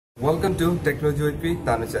Welcome to technology with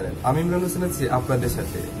Tanu channel. আমি ইমরান হোসেন আছি আপনাদের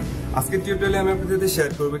সাথে। আজকের টিউটোরিয়ালে আমি আপনাদের সাথে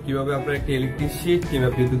শেয়ার করব কিভাবে আপনারা একটা ইলেকট্রিক শিট কিংবা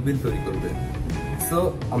বিদ্যুৎ বিল তৈরি করবেন। সো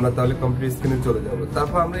আমরা তাহলে কম্পিউটার স্ক্রিনে চলে যাব।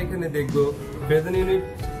 তারপর আমরা এখানে দেখব present unit,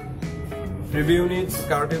 preview unit,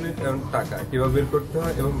 card unit এবং টাকা কিভাবে বের করতে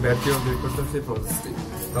হয় এবং ব্যাট কিভাবে বের করতে হয় সেই প্রসেসটি।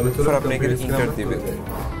 তাহলে চলুন আপনি এখানে ইন্টার দিবেন।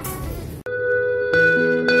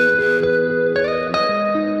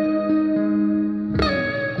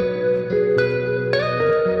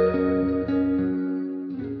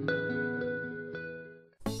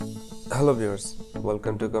 Hello viewers,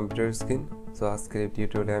 welcome to computer screen. So আজকের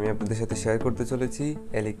টিউটোরিয়ালে আমি আপনাদের সাথে শেয়ার করতে চলেছি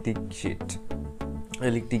ইলেকট্রিক শিট,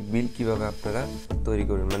 ইলেকট্রিক বিল কিভাবে আপনারা তৈরি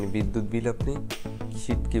করবেন, মানে বিদ্যুৎ বিল আপনি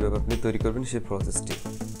শিট কিভাবে আপনি তৈরি করবেন সেই প্রসেসটি।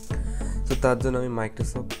 তো তার জন্য আমি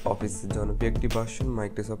মাইক্রোসফট অফিসের জনপ্রিয় একটি ভার্সন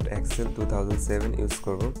মাইক্রোসফট এক্সেল 2007 ইউজ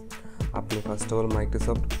করব। আপনি first of all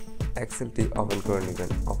Microsoft এক্সেলটি open করে নেবেন।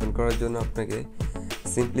 ওপেন করার জন্য আপনাকে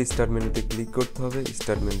সিম্পলি স্টার্ট মেনুতে ক্লিক করতে হবে।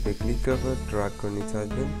 স্টার্ট মেনুতে ক্লিক করার পর ড্র্যাগ করে নিচে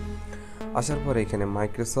আসবেন। আসার পরে এখানে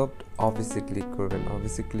মাইক্রোসফট অফিসে ক্লিক করবেন।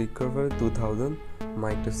 অফিসে ক্লিক করার পরে 2000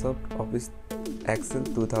 মাইক্রোসফট অফিস এক্সেল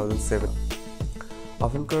 2007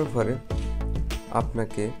 ওপেন করার পরে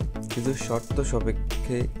আপনাকে কিছু শর্ত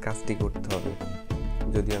সাপেক্ষে কাজটি করতে হবে।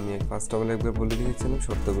 যদি আমি ফার্স্ট অফ অল একবার বলে দিয়েছিলাম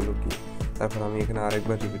শর্তগুলো কি, তারপর আমি এখানে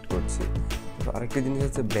আরেকবার রিপিট করছি। আরেকটা জিনিস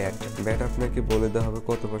হচ্ছে ব্যাট। ব্যাট আপনাকে বলে দেওয়া হবে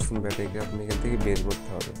কত পার্সেন্ট ব্যাট আপনি এখান থেকে বের করতে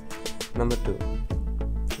হবে। নাম্বার 2,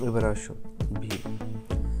 এবার আসুন বিল।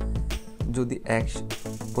 যদি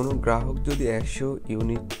কোনো গ্রাহক যদি 100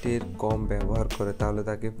 ইউনিটের কম ব্যবহার করে তাহলে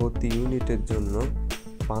তাকে প্রতি ইউনিটের জন্য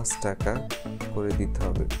 5 টাকা করে দিতে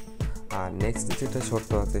হবে। আর নেক্সট যেটা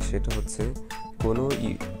শর্ত আছে সেটা হচ্ছে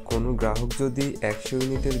কোনো গ্রাহক যদি 100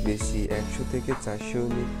 ইউনিটের বেশি 100 থেকে 400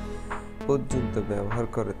 ইউনিট পর্যন্ত ব্যবহার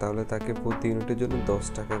করে তাহলে তাকে প্রতি ইউনিটের জন্য 10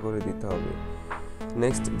 টাকা করে দিতে হবে।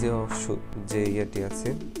 নেক্সট যে ইয়েটি আছে,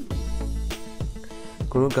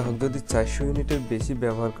 কোনো গ্রাহক যদি 400 ইউনিটের বেশি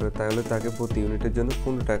ব্যবহার করে তাহলে তাকে প্রতি ইউনিটের জন্য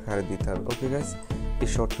 15 টাকা হারে দিতে হবে। ওকে গাইস, এই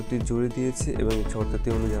শর্তটি জুড়ে দিয়েছি এবং এই শর্তটি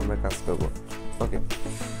অনুযায়ী আমরা কাজ করব। ওকে,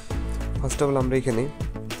 ফার্স্ট অফ অল আমরা এখানে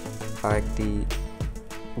আরেকটি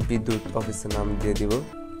বিদ্যুৎ অফিসের নাম দিয়ে দিব।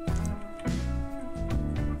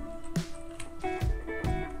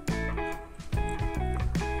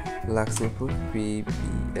 লক্ষ্মীপুর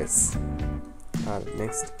পিপিএস। আর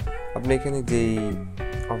নেক্সট আপনি এখানে যেই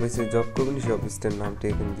অফিসে জব করবেন সেই অফিসটার নামটা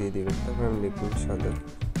এখানে দিয়ে দেবেন। তারপর আমি লিখুন সদর।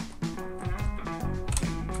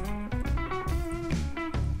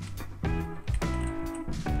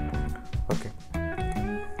 ওকে,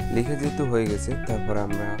 লিখে যেহেতু হয়ে গেছে তারপর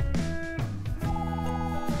আমরা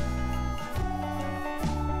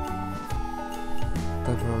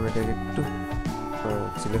এটাকে একটু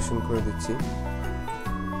সিলেকশন করে দিচ্ছি,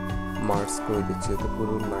 মার্জ করে দিচ্ছি। তো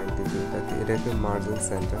পুরো 92 থাকে। এটাকে মার্জিন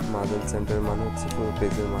সেন্টার মানে হচ্ছে পুরো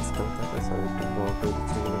পেজের মাঝখানে থাকে। আমি একটু বড় করে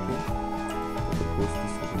দিচ্ছি এগুলোকে বুঝতে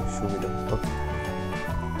সুবিধা। ওকে,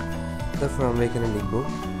 তারপর আমরা এখানে লিখবো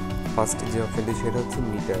ফার্স্ট যে অপশনটি সেটা হচ্ছে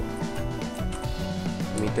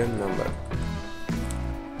মিটার নাম্বার।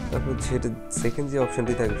 তারপর সেটা সেকেন্ড যে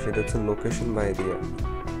অপশনটি থাকবে সেটা হচ্ছে লোকেশন বা এরিয়া।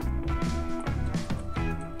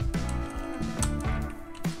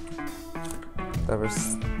 তারপর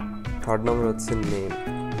থার্ড নাম্বার হচ্ছে নেম,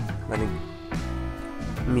 মানে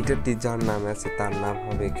মিটারটি যার নাম আছে তার নাম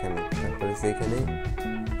হবে এখানে। তারপরে সেখানে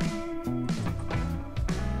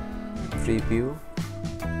প্রিভিউ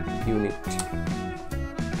ইউনিট,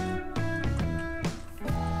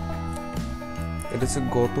 এটা হচ্ছে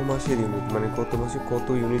গত মাসের ইউনিট, মানে গত মাসে কত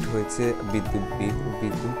ইউনিট হয়েছে বিদ্যুৎ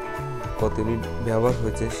কত ইউনিট ব্যবহার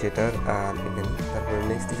হয়েছে সেটার। আর এখানে তারপরে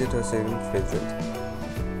নেক্সট যেটা হচ্ছে প্রেজেন্ট,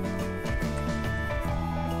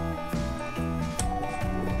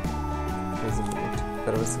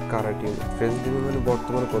 তারপর হচ্ছে কারেন্ট ইউনিট। প্রেজেন্ট ইউনিট মানে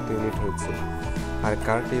বর্তমানে কত ইউনিট হয়েছে, আর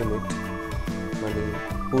কারেন্ট ইউনিট মানে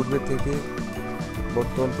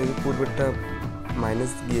বর্তমান থেকে পূর্বেরটা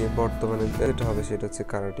মাইনাস গিয়ে বর্তমানে যেটা হবে সেটা হচ্ছে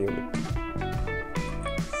কারেন্ট ইউনিট।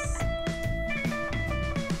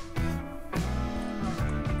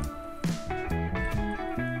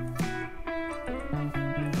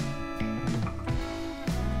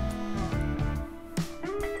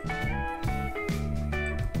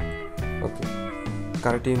 ওকে,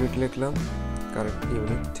 কারেন্ট ইউনিট লিখলাম, কারেন্ট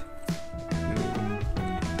ইউনিট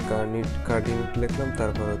লিখলাম।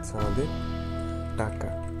 তারপর হচ্ছে আমাদের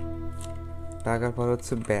টাকার পর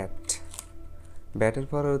হচ্ছে ব্যাটের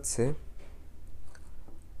পর হচ্ছে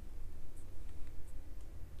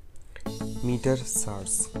মিটার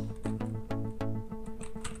চার্জ।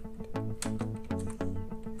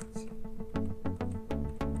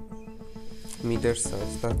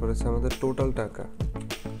 তারপর হচ্ছে আমাদের টোটাল টাকা।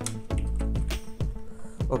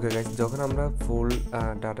 ওকে গাইস, যখন আমরা ফুল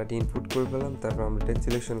ডাটাটি ইনপুট করে পেলাম, তারপর আমরা এটা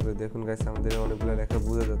সিলেকশন করে দেখুন গাইস আমাদের অনেকগুলো লেখা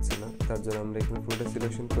বোঝা যাচ্ছে না, তার জন্য আমরা এখানে ফুলটা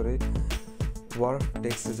সিলেকশন করে ওয়ার্ড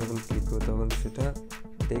টেক্সটে যখন ক্লিক করব তখন সেটা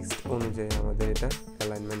টেক্সট অনুযায়ী আমাদের এটা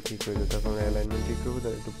অ্যালাইনমেন্ট ঠিক হয়ে যাবে। তখন আমরা অ্যালাইনমেন্ট ঠিক করবো,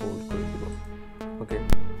 তার একটু বোল্ড করে দেবো। ওকে,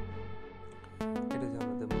 এটা যে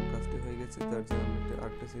আমাদের মূল কাজটি হয়ে গেছে, তার জন্য আমরা একটা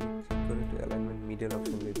আরেকটা সিলেক্ট করে একটু অ্যালাইনমেন্ট মিডল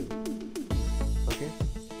অপশন দিয়ে দেবো। ওকে,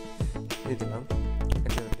 দিয়ে দিলাম।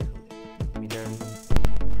 এটা দেখুন মিডল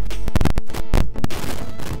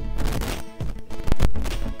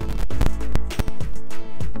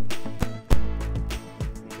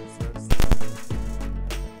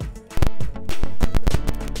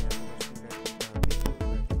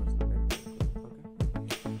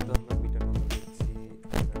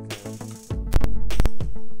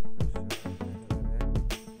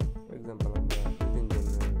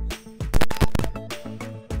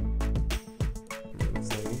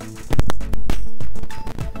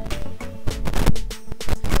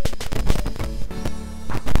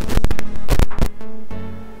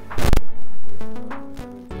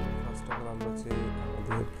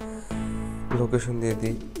লোকেশন দিয়ে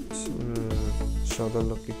দিই, সদর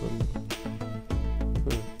লক্ষ্মীপুর,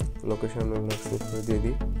 লোকেশন লক্ষ্মীপুর দিয়ে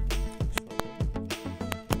দিই।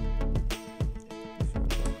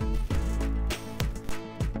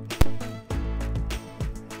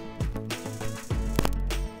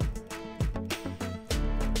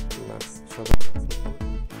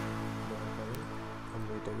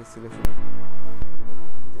 আমরা এটাকে সিলেকশন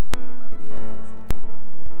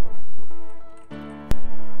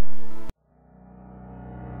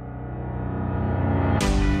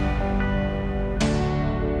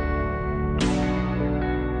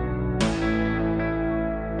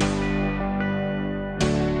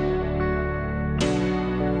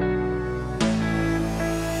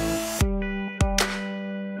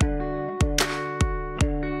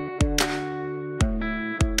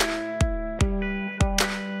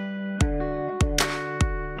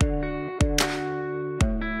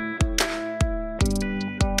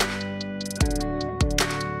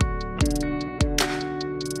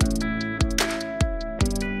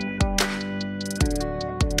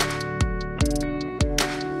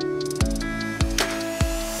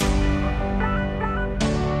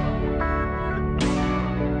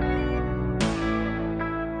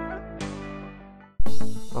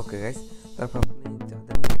ওকে গাইস, তারপর আপনি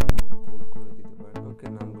যাদের বোল্ড করে দিতে পারেন। ওকে,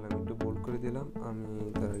 নামগুলো আমি একটু বোল্ড করে দিলাম। আমি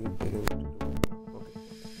তার আগে ওকে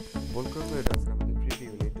বোল্ড করার পর এটা আছে আমাদের প্রিভিউ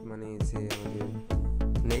ইউনিট, মানে যে আমাদের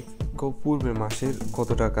নেক্সট পূর্বের মাসের কত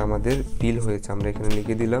টাকা আমাদের বিল হয়েছে আমরা এখানে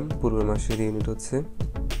লিখে দিলাম। পূর্বের মাসের ইউনিট হচ্ছে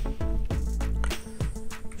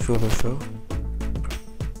 1600,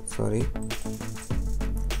 সরি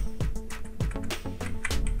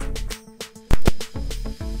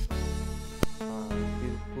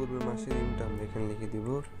পূর্বের মাসের ইউনিট আমরা এখানে লিখে দিব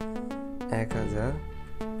 1065।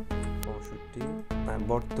 আর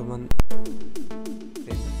বর্তমান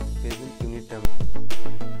প্রেজেন্ট ইউনিটটা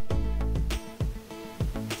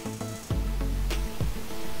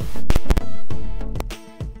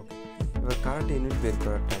এবার কারেন্ট ইউনিট বের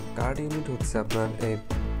করার টাইম। কারেন্ট ইউনিট হচ্ছে আপনার এই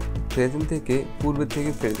প্রেজেন্ট থেকে পূর্বের থেকে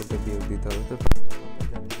প্রেজেন্টে বিয়োগ দিতে হবে। তো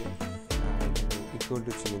ইকুয়াল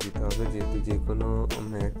টু চিহ্ন দিতে হবে, যেহেতু যে কোনো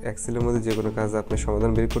এক্সেলের মধ্যে যে কোনো কাজ আপনি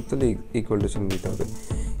সমাধান বের করতে হলে ইকুয়াল টু চিহ্ন দিতে হবে।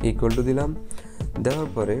 ইকুয়াল টু দিলাম, দেওয়ার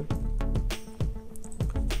পরে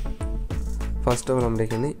ফার্স্ট অফ অল আমরা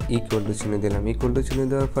এখানে ইকুয়াল টু চিহ্ন দিলাম। ইকুয়াল টু চিহ্ন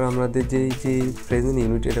দেওয়ার পর আমাদের যে প্রেজেন্ট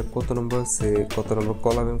ইউনিট এটা কত নম্বর আছে, কত নম্বর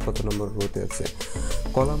কলাম এবং কত নম্বর রোতে আছে।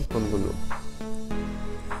 কলাম কোনগুলো,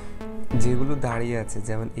 যেগুলো দাঁড়িয়ে আছে,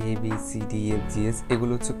 যেমন A B C D F G S,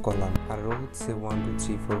 এগুলো হচ্ছে কলাম। আর রো হচ্ছে 1 2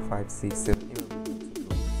 3 4 5 6 7।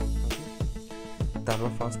 তারপর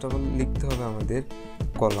ফার্স্ট অফ অল লিখতে হবে আমাদের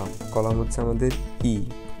কলাম। কলাম হচ্ছে আমাদের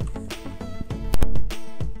E5।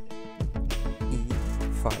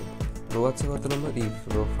 রো আছে কত নম্বর,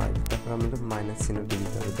 রো 5। তারপর আমাদের মাইনাস চিহ্নটি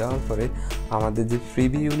দিতে হবে। দেওয়ার পরে আমাদের যে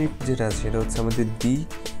প্রিভিউ ইউনিট যেটা আছে সেটা হচ্ছে আমাদের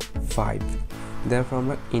D5। দেওয়ার পর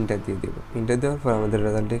আমরা ইন্টার দিয়ে দেবো। ইন্টার দেওয়ার পর আমাদের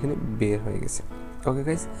রেজাল্ট এখানে বের হয়ে গেছে। ওকে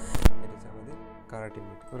গাইস, এটা হচ্ছে আমাদের কারেন্ট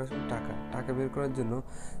ইউনিট। ওরা আসলে টাকা বের করার জন্য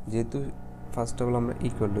যেহেতু ফার্স্ট অফ অল আমরা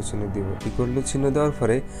ইকুয়াল টু চিহ্ন দেবো। ইকুয়াল টু চিহ্ন দেওয়ার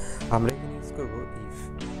পরে আমরা এখানে ইউজ করবো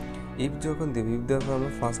ইফ যখন দেব, ইফ দেওয়ার পর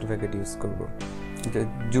আমরা ফার্স্ট ব্র্যাকেট ইউজ করবো।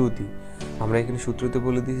 যদি আমরা এখানে সূত্রতে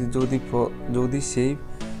বলে দিয়েছি, যদি সেই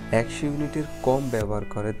 100 ইউনিটের কম ব্যবহার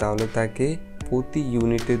করে তাহলে তাকে প্রতি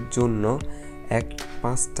ইউনিটের জন্য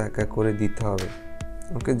 5 টাকা করে দিতে হবে।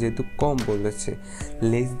 ওকে, যেহেতু কম বলেছে,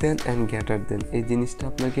 less than and greater than, এই জিনিসটা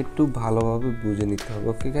আপনাকে একটু ভালোভাবে বুঝে নিতে হবে।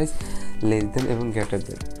 ওকে গাইস, লেস দেন এবং গ্রেটার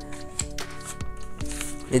দেন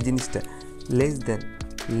এই জিনিসটা,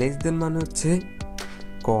 লেস দেন মানে হচ্ছে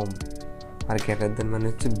কম, আর গ্রেটার দেন মানে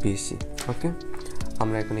হচ্ছে বেশি। ওকে,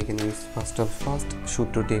 আমরা এখন এখানে ফার্স্ট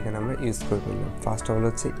সূত্রটি এখানে আমরা ইউজ করে ফেললাম। ফার্স্ট অফ অল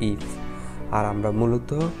হচ্ছে ইফ, আর আমরা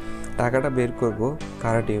মূলত টাকাটা বের করব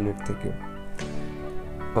কারেন্ট ইউনিট থেকে।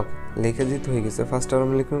 ওকে, লেখা যেহেতু হয়ে গেছে, ফার্স্ট অফ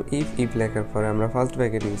আমরা লিখলাম ইফ লেখার পরে আমরা ফার্স্ট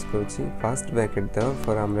ব্র্যাকেট ইউজ করেছি। ফার্স্ট ব্র্যাকেট দেওয়ার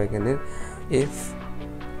পরে আমরা এখানে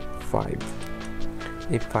F5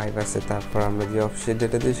 আছে, তারপর আমরা যে অপশন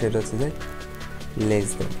যেটা দিই সেটা হচ্ছে যে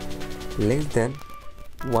লেস দেন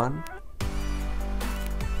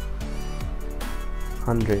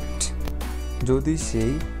 100 যদি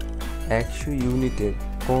সেই 100 ইউনিটের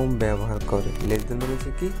কম ব্যবহার করে। লেস দেন মানে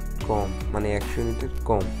হচ্ছে কি কম, মানে 100 ইউনিটের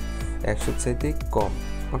কম, 100 চাইতে কম।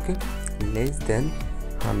 ওকে, লেস দেন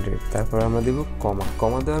 100, তারপর আমরা দেব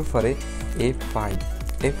কমা দেওয়ার পরে F5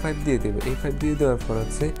 দিয়ে দেবো। F5 দিয়ে দেওয়ার পর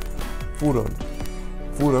হচ্ছে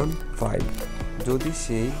পূরণ 5। যদি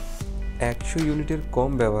সেই 100 ইউনিটের কম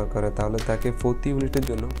ব্যবহার করে তাহলে তাকে প্রতি ইউনিটের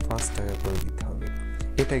জন্য 5 টাকা করে দিতে হবে।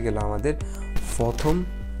 এটা গেল আমাদের প্রথম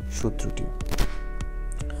সূত্রটি।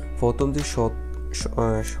 প্রথম যে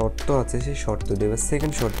শর্ত আছে সেই শর্ত দেবে।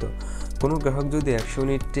 সেকেন্ড শর্ত, কোনো গ্রাহক যদি 100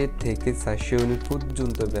 ইউনিটের থেকে 400 ইউনিট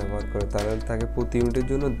পর্যন্ত ব্যবহার করে তাহলে তাকে প্রতি ইউনিটের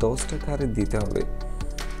জন্য 10 টাকা হারে দিতে হবে।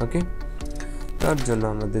 ওকে, তার জন্য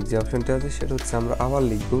আমাদের যে অপশনটা আছে সেটা হচ্ছে আমরা আবার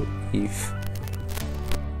লিখব ইফ,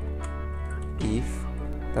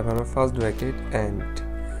 তারপর আমরা ফার্স্ট ব্র্যাকেট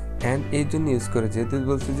অ্যান্ড এর জন্য ইউজ করে, যেহেতু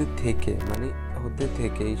বলছে যে থেকে, মানে হতে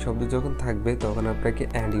থেকে, এই শব্দ যখন থাকবে তখন আপনাকে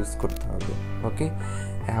অ্যান্ড ইউজ করতে হবে। ওকে,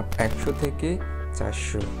 100 থেকে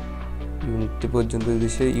 400 ইউনিট পর্যন্ত যদি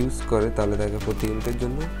সে ইউজ করে তাহলে তাকে প্রতি ইউনিটের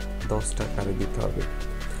জন্য 10 টাকা করে দিতে হবে।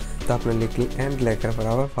 তো আপনি লিখলে অ্যান্ড লেখার পর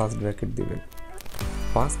আবার ফার্স্ট ব্র্যাকেট দিবেন।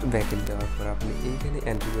 ফার্স্ট ব্র্যাকেট দেওয়ার পর আপনি এইখানে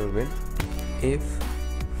এন্ট্রি করবেন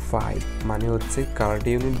F5, মানে হচ্ছে কারেন্ট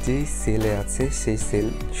ইউনিট যেই সেলে আছে সেই সেল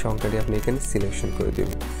সংখ্যাটি আপনি এখানে সিলেকশন করে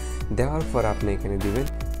দেবেন। দেওয়ার পর আপনি এখানে দিবেন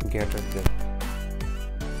গ্রেটার দেন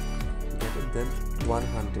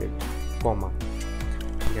 100 কমা,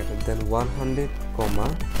 গ্রেটার দেন 100 কমা,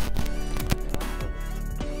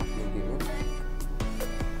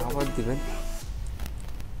 আবার দিবেন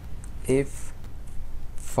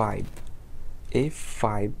F5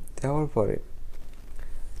 দেওয়ার পরে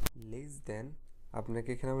লেস দেন, আপনাকে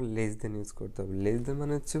এখানে আবার লেস দেন ইউজ করতে হবে। লেস দেন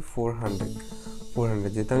মানে হচ্ছে 400,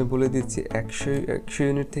 যেটা আমি বলে দিচ্ছি 100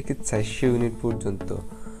 ইউনিট থেকে 400 ইউনিট পর্যন্ত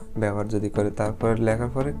ব্যবহার যদি করে, তারপর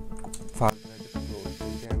লেখার পরে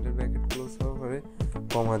ব্র্যাকেট ক্লোজ হওয়ার পরে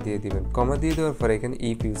কমা দিয়ে দিবেন। কমা দিয়ে দেওয়ার পরে এখানে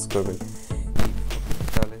ইফ ইউজ করবেন।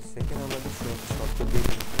 তাহলে সেখানে আমাদের শর্ত দিয়ে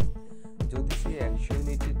যদি সে 100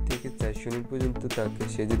 ইউনিটের থেকে 400 ইউনিট পর্যন্ত তাকে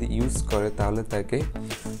সে যদি ইউজ করে তাহলে তাকে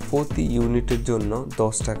প্রতি ইউনিটের জন্য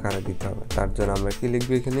 10 টাকা দিতে হবে। তার জন্য আমরা কি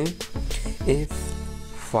লিখবো এখানে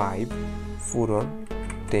F5 পূরণ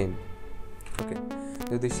 10। ওকে,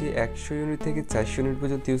 যদি সে 100 ইউনিট থেকে 400 ইউনিট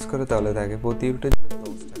পর্যন্ত ইউজ করে তাহলে তাকে প্রতি ইউনিটের জন্য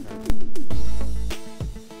 10 টাকা।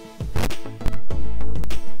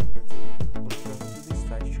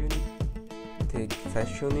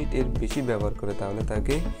 400 ইউনিট এর বেশি ব্যবহার করে তাহলে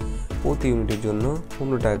তাকে প্রতি ইউনিটের জন্য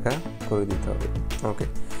 15 টাকা করে দিতে হবে। ওকে,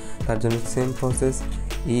 তার জন্য same process,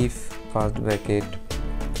 if first bracket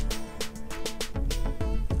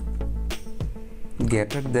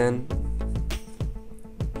greater than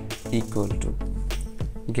equal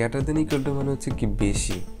to মানে হচ্ছে কি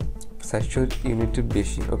বেশি, 400 ইউনিটের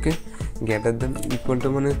বেশি। ওকে, গ্রেটার দেন ইকুয়াল টু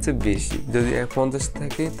মানে হচ্ছে বেশি। যদি 50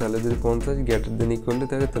 থাকে তাহলে যদি 50 গ্রেটার দেন ইকুয়াল টু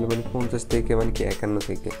থাকে তাহলে মানে 50 থেকে মানে কি 51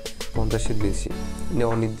 থেকে 50-এর বেশি, মানে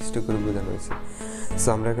অনির্দিষ্ট করে বোঝানো হয়েছে। সো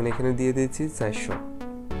আমরা এখানে দিয়ে দিয়েছি 400,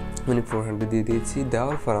 মানে 400 দিয়ে দিয়েছি।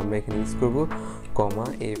 দেওয়ার পর আমরা এখানে ইউজ করবো কমা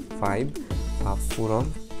F5 পূরণ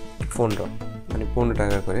 15, মানে 15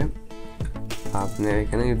 টাকা করে আপনি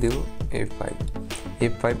এখানে দেব F5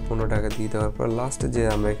 15 টাকা দিয়ে দেওয়ার পর লাস্টে যে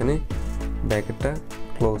আমরা এখানে ব্র্যাকেটটা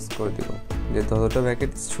ক্লোজ করে দেব, যে যতটা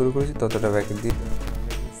ব্র্যাকেট শুরু করেছি ততটা ব্র্যাকেট দিয়ে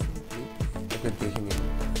দেখে নিব।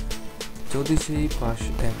 যদি সেই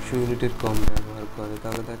 100 ইউনিটের কম ব্যবহার করে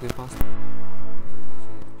তাহলে তাকে 5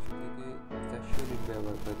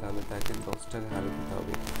 ব্যবহার করে তাহলে তাকে 10 টাকা হারে দিতে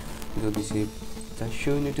হবে। যদি সে 400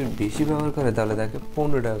 ইউনিটের বেশি ব্যবহার করে তাহলে তাকে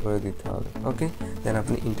 15 টাকা করে দিতে হবে। ওকে, দেন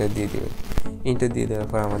আপনি ইন্টার দিয়ে দেবেন। ইন্টার দিয়ে দেওয়ার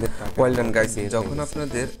পর আমাদের ওয়েল ডান গাইস, যখন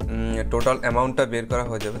আপনাদের টোটাল অ্যামাউন্টটা বের করা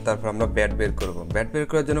হয়ে যাবে তারপর আমরা ব্যাট বের করব। ব্যাট বের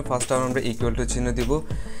করার জন্য ফার্স্ট আমরা ইকুয়াল টু চিহ্ন দিব।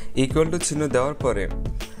 ইকুয়াল টু চিহ্ন দেওয়ার পরে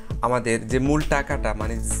আমাদের যে মূল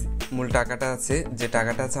টাকাটা আছে, যে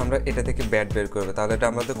টাকাটা আছে আমরা এটা থেকে ব্যাট বের করবো। তাহলে এটা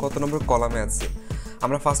আমাদের কত নম্বর কলামে আছে,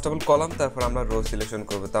 আমরা ফার্স্ট অফ অল কলাম, তারপর আমরা রো সিলেকশন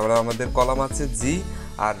করবো। তারপরে আমাদের কলাম আছে জি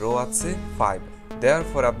আর রো আছে 5। দেওয়ার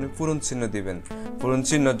পর আপনি পূরণ চিহ্ন দিবেন। পূরণ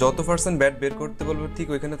চিহ্ন যত % ব্যাট বের করতে বলবো ঠিক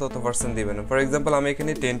ওইখানে তত % দিবেন। ফর এক্সাম্পল আমি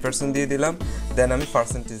এখানে 10% দিয়ে দিলাম, দেন আমি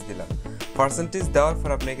পার্সেন্টেজ দিলাম। পার্সেন্টেজ দেওয়ার পর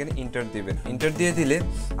আপনি এখানে ইন্টার দিবেন, ইন্টার দিয়ে দিলে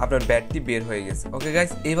আপনার ব্যাটটি বের হয়ে গেছে। ওকে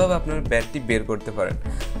গাইস, এইভাবে আপনার ব্যাটটি বের করতে পারেন।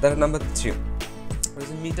 তারপর নাম্বার 3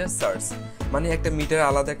 মিটার চার্জ, মানে একটা মিটার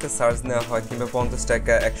আলাদা একটা চার্জ নেওয়া হয়, কিংবা 50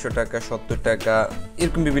 টাকা, 100 টাকা, 70 টাকা,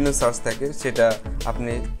 এরকম বিভিন্ন চার্জ থাকে, সেটা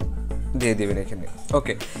আপনি দিয়ে দিবেন এখানে।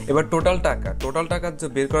 ওকে, এবার টোটাল টাকা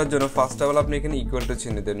বের করার জন্য ফার্স্ট অফ অল আপনি এখানে ইকুয়াল টু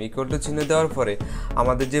চিহ্ন দেবেন। ইকুয়াল টু চিহ্ন দেওয়ার পরে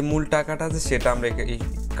আমাদের যে মূল টাকাটা আছে সেটা আমরা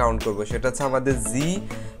কাউন্ট করব, সেটা হচ্ছে আমাদের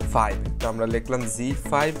G5। তো আমরা লিখলাম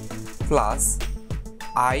G5 প্লাস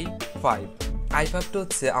I5। I5টা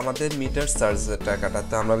হচ্ছে আমাদের মিটার চার্জের টাকাটা,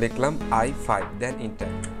 তো আমরা লিখলাম I5 দেন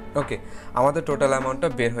ইন্টার। ওকে, আমাদের টোটাল অ্যামাউন্টটা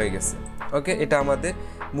বের হয়ে গেছে। ওকে, এটা আমাদের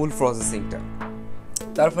মূল প্রসেসিংটা।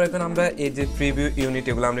 তারপর এখন আমরা এই যে প্রিভিউ ইউনিট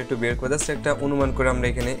এগুলো আমরা একটু বের করে জাস্ট একটা অনুমান করে আমরা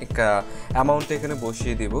এখানে অ্যামাউন্টটা এখানে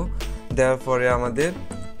বসিয়ে দিব। দেওয়ার পরে আমাদের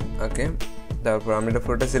ওকে, তারপর আমি এটা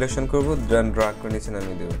পুরোটা সিলেকশন করবো, দেন ড্রাগ করে নিচে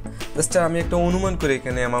নামিয়ে দেবো। জাস্ট আমি একটা অনুমান করে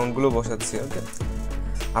এখানে অ্যামাউন্টগুলো বসাচ্ছি। ওকে,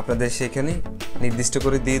 আপনাদের সেখানে নির্দিষ্ট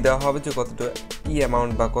করে দিয়ে দেওয়া হবে যে কতটুকু কি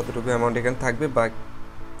অ্যামাউন্ট বা কতটুকু অ্যামাউন্ট এখানে থাকবে বা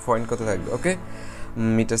পয়েন্ট কত থাকবে। ওকে,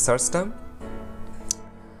 মিটার চার্জটা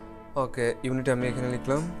ওকে, ইউনিট আমি এখানে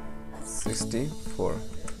লিখলাম 64।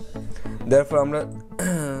 তারপর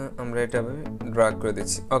আমরা এটা ড্রাগ করে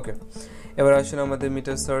দিচ্ছি। ওকে, এবার আসুন আমাদের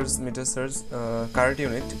মিটার চার্জ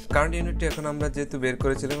কারেন্ট ইউনিটটি এখন আমরা যেহেতু বের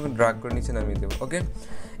করেছিলাম ড্রাগ করে নিচে নামিয়ে দেবো। ওকে,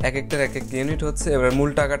 এক একটা ইউনিট হচ্ছে। এবার মূল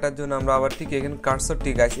টাকাটার জন্য আমরা আবার ঠিক এখানে কার্সর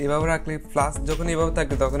ঠিক আছে এভাবে রাখলে প্লাস যখন এভাবে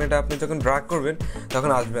থাকবে তখন এটা আপনি যখন ড্রাগ করবেন তখন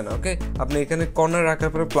আসবে না। ওকে, আপনি এখানে কর্নার রাখার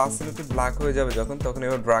পরে প্লাস চিহ্নটি ব্ল্যাক হয়ে যাবে তখন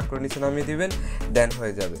এবার ড্রাগ করে নিচে নামিয়ে দিবেন, দেন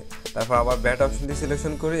হয়ে যাবে। তারপর আবার ব্যাট অপশনটি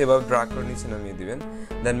সিলেকশন করে এবার ড্রাগ করে নিচে নামিয়ে দিবেন,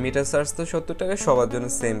 দেন মিটার চার্জ তো 70 টাকা সবার জন্য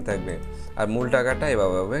সেম থাকবে, আর মূল টাকাটা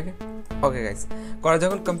এভাবে হবে। ওকে গাইস, করা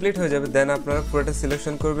যখন কমপ্লিট হয়ে যাবে দেন আপনারা পুরোটা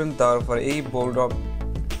সিলেকশন করবেন। তারপর এই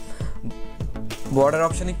বর্ডার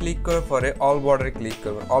অপশানে ক্লিক করার পরে অল বর্ডারে ক্লিক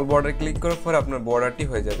করবেন। অল বর্ডারে ক্লিক করার পরে আপনার বর্ডারটি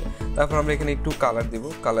হয়ে যাবে। তারপর আমরা এখানে একটু কালার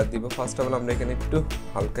দিব। ফার্স্ট অফ অল আমরা এখানে একটু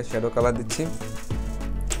হালকা শ্যাডো কালার দিচ্ছি।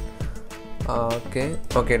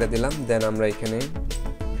 ওকে, এটা দিলাম। দেন আমরা এখানে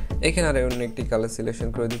আর অন্য একটি কালার সিলেকশন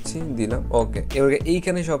করে দিলাম। ওকে, এবার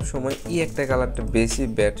এইখানে সব সময় এই একটা কালারটা বেশি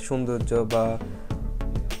ব্যাট সৌন্দর্য বা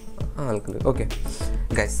হালকা। ওকে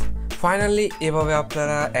গাইস, ফাইনালি এভাবে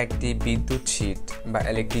আপনারা একটি বিদ্যুৎ শিট বা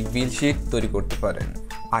ইলেকট্রিক বিল শিট তৈরি করতে পারেন।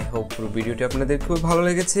 আই হোপ পুরো ভিডিওটি আপনাদের খুব ভালো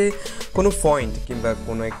লেগেছে। কোনো পয়েন্ট কিংবা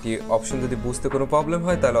কোনো একটি অপশন যদি বুঝতে কোনো প্রবলেম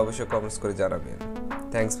হয় তাহলে অবশ্যই কমেন্টস করে জানাবেন।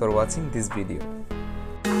 Thanks for watching this video.